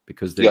mirror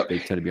because they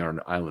tend to be on an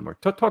island more.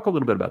 Talk a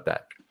little bit about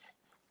that.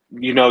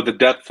 You know, the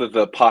depth of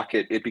the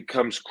pocket, it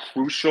becomes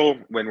crucial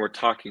when we're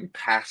talking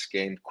pass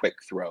game quick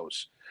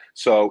throws.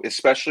 So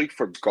especially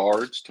for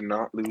guards to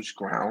not lose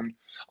ground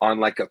on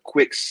like a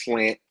quick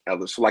slant,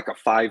 so like a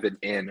 5 and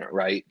in,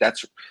 right?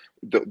 That's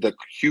the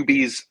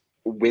QB's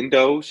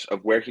windows of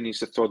where he needs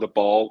to throw the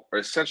ball are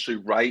essentially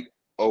right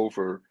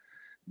over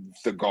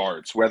the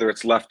guards, whether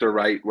it's left or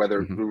right,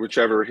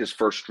 whichever his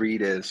first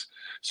read is.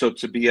 So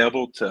to be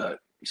able to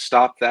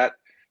stop that,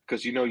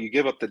 because, you know, you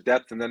give up the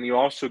depth and then you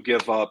also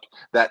give up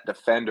that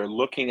defender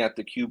looking at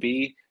the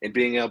QB and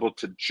being able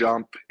to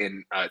jump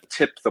and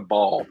tip the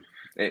ball.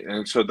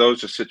 And so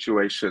those are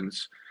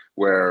situations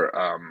where,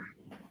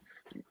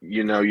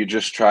 you know, you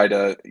just try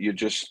to,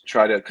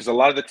 because a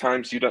lot of the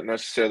times you don't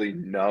necessarily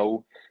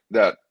know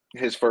that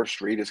his first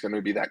read is going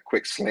to be that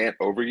quick slant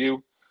over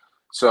you.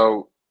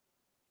 So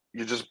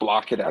you just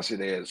block it as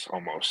it is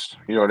almost.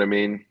 You know what I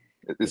mean?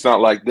 It's not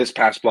like this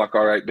pass block,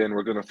 all right, Ben,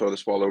 we're going to throw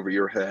this ball over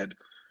your head.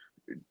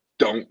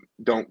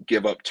 Don't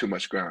give up too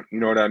much ground. You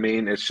know what I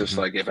mean? It's just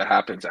like if it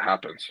happens, it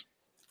happens.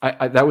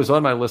 That was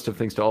on my list of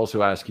things to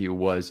also ask you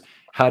was,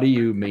 how do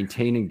you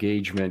maintain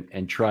engagement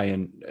and try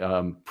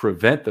and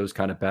prevent those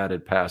kind of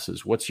batted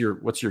passes? What's your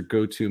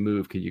go-to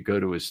move? Can you go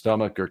to his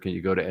stomach, or can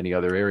you go to any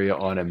other area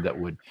on him that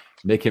would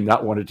make him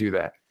not want to do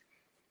that?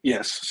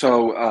 Yes.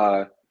 So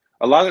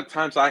a lot of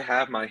times I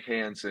have my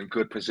hands in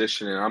good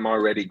position and I'm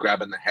already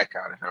grabbing the heck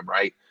out of him,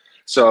 right?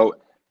 So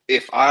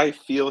if I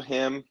feel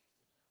him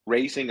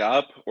raising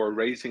up or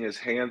raising his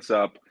hands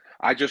up,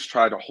 I just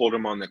try to hold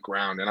him on the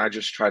ground and I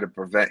just try to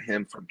prevent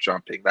him from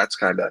jumping. That's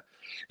kind of,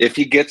 if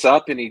he gets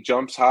up and he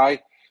jumps high,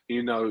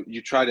 you know,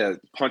 you try to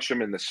punch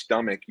him in the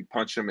stomach. You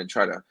punch him and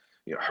try to,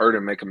 you know, hurt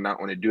him, make him not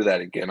want to do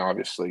that again,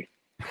 obviously.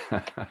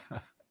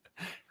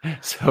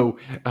 So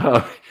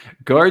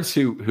guards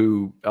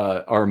who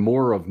are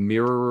more of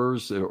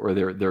mirrors, or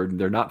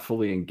they're not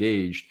fully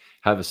engaged,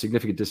 have a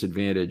significant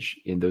disadvantage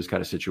in those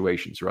kind of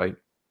situations, right?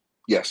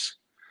 Yes.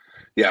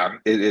 Yeah,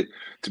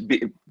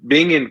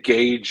 being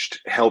engaged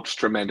helps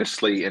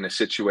tremendously in a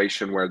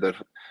situation where the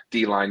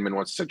D lineman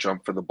wants to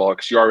jump for the ball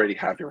because you already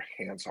have your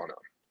hands on him.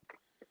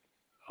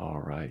 All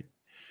right.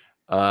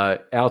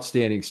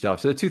 Outstanding stuff.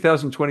 So the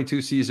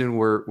 2022 season,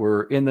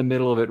 we're in the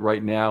middle of it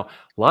right now.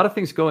 A lot of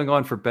things going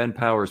on for Ben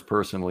Powers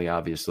personally,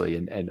 obviously,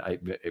 and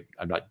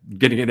I'm not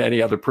getting into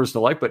any other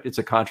personal life, but it's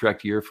a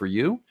contract year for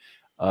you.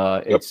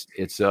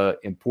 It's a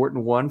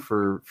important one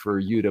for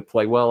you to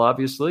play well,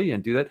 obviously,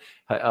 and do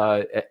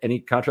that. Any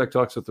contract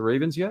talks with the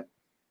Ravens yet?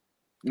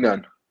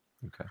 None.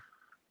 Okay.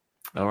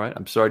 All right.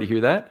 I'm sorry to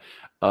hear that.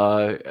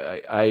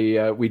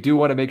 We do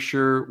want to make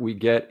sure we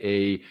get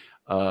the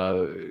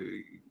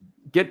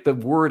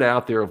word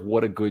out there of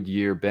what a good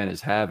year Ben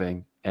is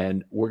having.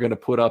 And we're going to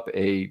put up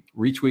a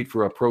retweet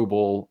for a Pro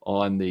Bowl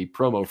on the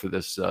promo for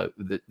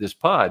this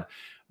pod.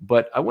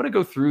 But I want to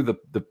go through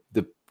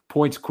the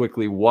points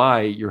quickly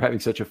why you're having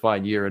such a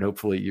fine year, and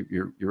hopefully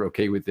you're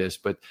okay with this.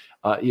 But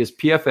he is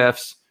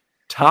PFF's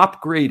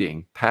top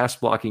grading pass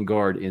blocking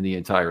guard in the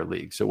entire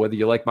league. So whether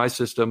you like my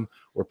system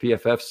or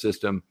PFF's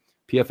system,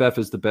 PFF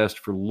is the best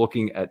for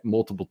looking at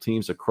multiple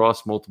teams,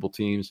 across multiple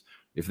teams.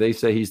 If they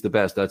say he's the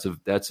best, that's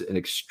an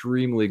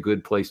extremely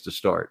good place to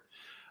start.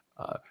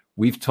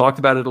 We've talked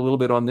about it a little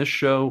bit on this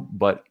show,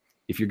 but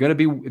if you're going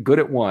to be good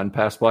at one,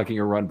 pass blocking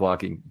or run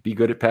blocking, be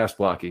good at pass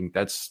blocking.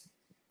 That's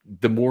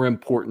the more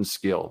important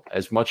skill.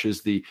 As much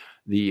as the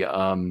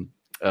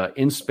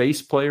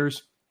in-space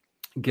players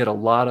get a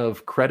lot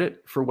of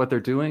credit for what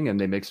they're doing, and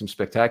they make some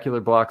spectacular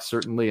blocks,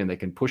 certainly, and they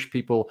can push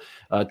people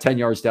 10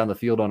 yards down the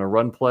field on a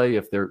run play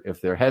if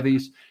they're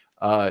heavies.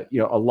 A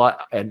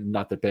lot, and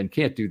not that Ben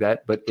can't do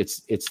that, but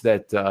it's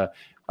that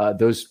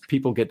those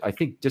people get, I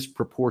think,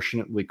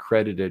 disproportionately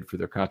credited for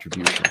their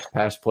contributions.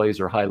 Pass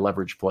plays or high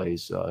leverage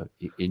plays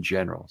in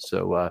general.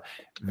 So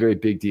very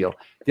big deal.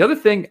 The other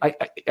thing,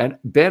 and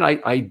Ben,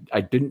 I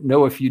didn't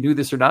know if you knew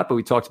this or not, but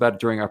we talked about it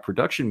during our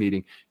production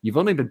meeting. You've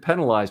only been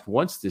penalized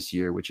once this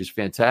year, which is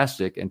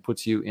fantastic and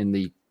puts you in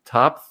the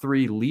top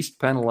 3 least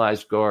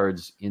penalized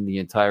guards in the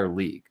entire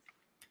league.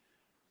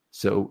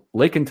 So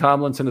Laken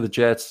Tomlinson of the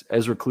Jets,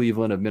 Ezra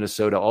Cleveland of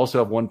Minnesota also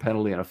have 1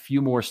 penalty and a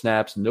few more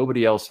snaps.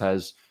 Nobody else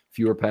has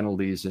fewer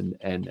penalties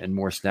and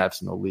more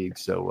snaps in the league.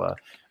 So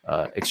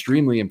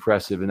extremely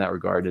impressive in that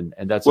regard. And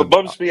that's what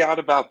bums me out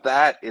about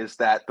that is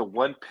that the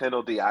 1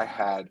 penalty I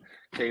had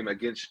came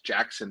against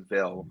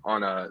Jacksonville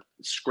on a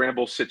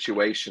scramble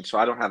situation. So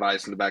I don't have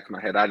eyes in the back of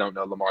my head. I don't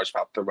know Lamar's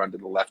about to run to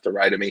the left or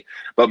right of me,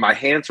 but my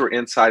hands were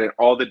inside and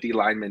all the D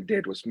lineman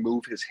did was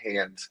move his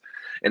hands.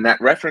 And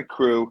that referee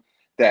crew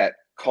that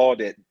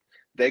called it,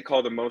 they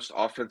call the most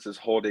offensive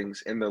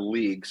holdings in the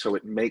league. So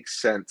it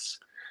makes sense.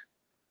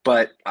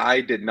 But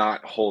I did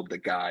not hold the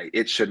guy.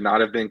 It should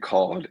not have been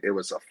called. It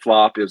was a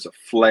flop. It was a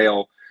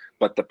flail.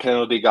 But the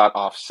penalty got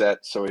offset,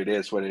 so it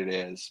is what it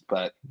is.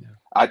 But yeah.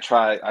 I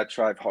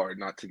tried hard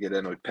not to get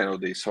into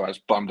penalties, so I was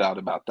bummed out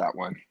about that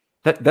one.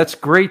 That's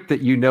great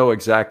that you know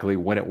exactly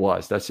when it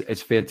was.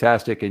 It's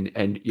fantastic,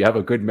 and you have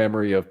a good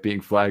memory of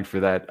being flagged for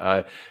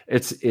that.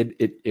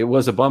 It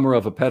was a bummer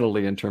of a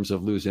penalty in terms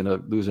of losing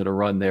a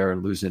run there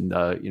and losing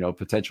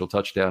potential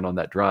touchdown on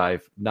that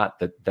drive. Not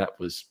that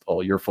was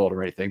all your fault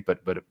or anything, but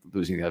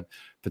losing a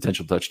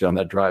potential touchdown on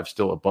that drive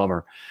still a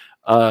bummer.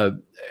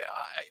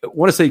 I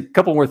want to say a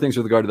couple more things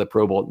with regard to the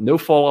Pro Bowl. No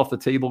fall off the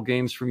table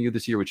games from you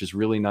this year, which is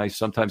really nice.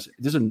 Sometimes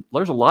there's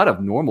a lot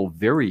of normal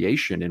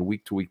variation in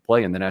week-to-week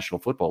play in the National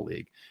Football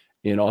League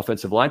in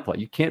offensive line play.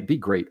 You can't be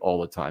great all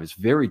the time. It's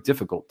very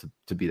difficult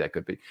to be that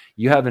good. But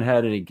you haven't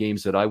had any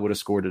games that I would have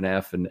scored an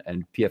F, and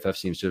PFF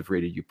seems to have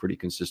rated you pretty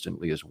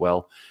consistently as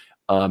well.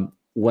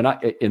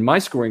 In my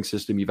scoring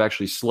system, you've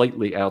actually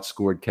slightly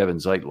outscored Kevin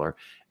Zeitler.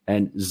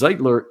 And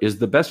Zeitler is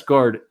the best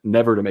guard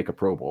never to make a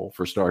Pro Bowl,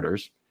 for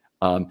starters.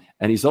 And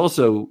he's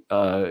also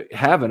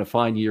having a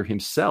fine year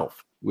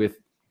himself with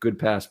good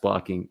pass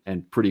blocking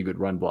and pretty good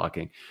run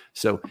blocking.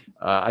 So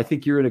I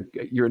think you're in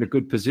a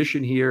good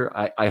position here.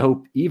 I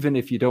hope even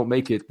if you don't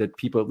make it, that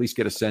people at least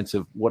get a sense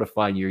of what a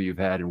fine year you've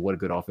had and what a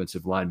good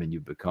offensive lineman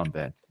you've become,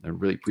 Ben. I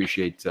really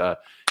appreciate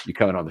you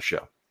coming on the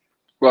show.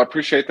 Well, I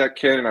appreciate that,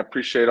 Ken, and I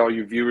appreciate all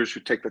you viewers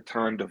who take the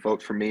time to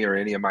vote for me or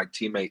any of my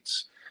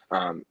teammates.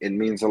 It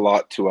means a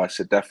lot to us.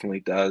 It definitely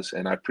does.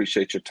 And I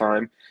appreciate your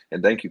time.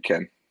 And thank you,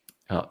 Ken.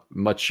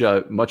 Much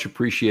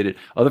appreciated.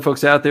 Other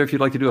folks out there, if you'd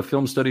like to do a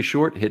film study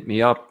short, hit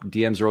me up.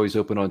 DMs are always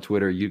open on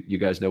Twitter. You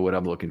guys know what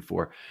I'm looking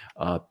for.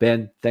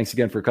 Ben, thanks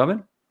again for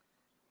coming.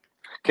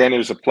 Ken, it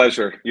was a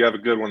pleasure. You have a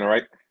good one, all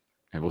right?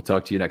 And we'll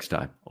talk to you next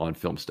time on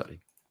Film Study.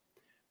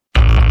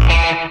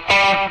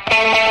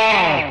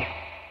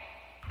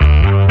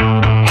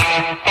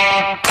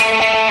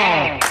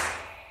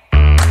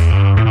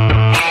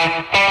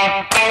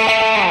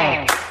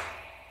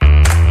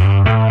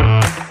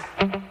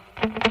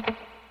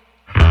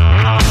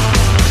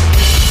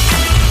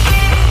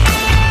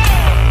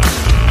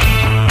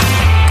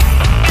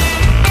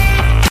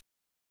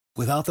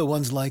 Without the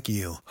ones like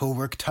you, who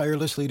work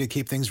tirelessly to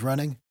keep things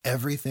running,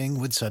 everything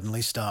would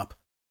suddenly stop.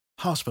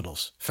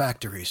 Hospitals,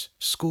 factories,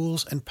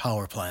 schools, and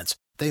power plants,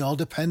 they all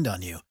depend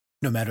on you.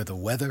 No matter the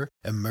weather,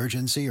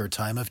 emergency, or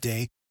time of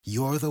day,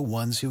 you're the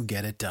ones who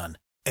get it done.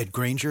 At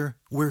Grainger,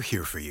 we're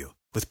here for you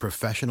with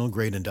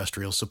professional-grade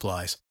industrial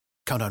supplies.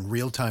 Count on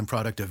real-time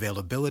product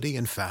availability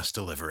and fast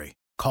delivery.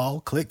 Call,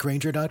 click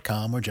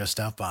Grainger.com, or just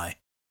stop by.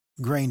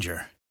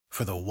 Grainger,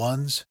 for the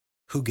ones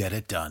who get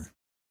it done.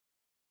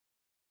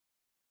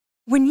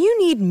 When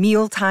you need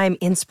mealtime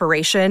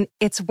inspiration,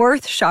 it's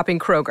worth shopping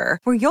Kroger,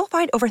 where you'll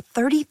find over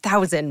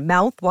 30,000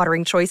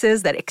 mouth-watering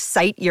choices that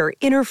excite your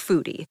inner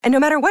foodie. And no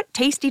matter what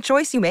tasty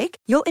choice you make,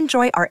 you'll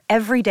enjoy our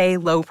everyday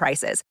low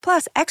prices,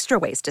 plus extra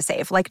ways to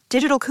save, like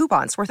digital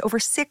coupons worth over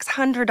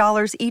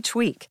 $600 each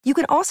week. You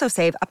can also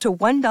save up to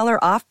 $1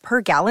 off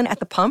per gallon at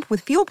the pump with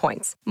fuel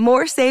points.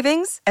 More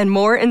savings and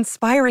more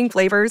inspiring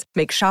flavors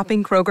make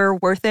shopping Kroger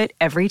worth it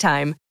every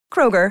time.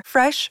 Kroger,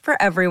 fresh for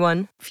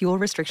everyone. Fuel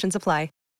restrictions apply.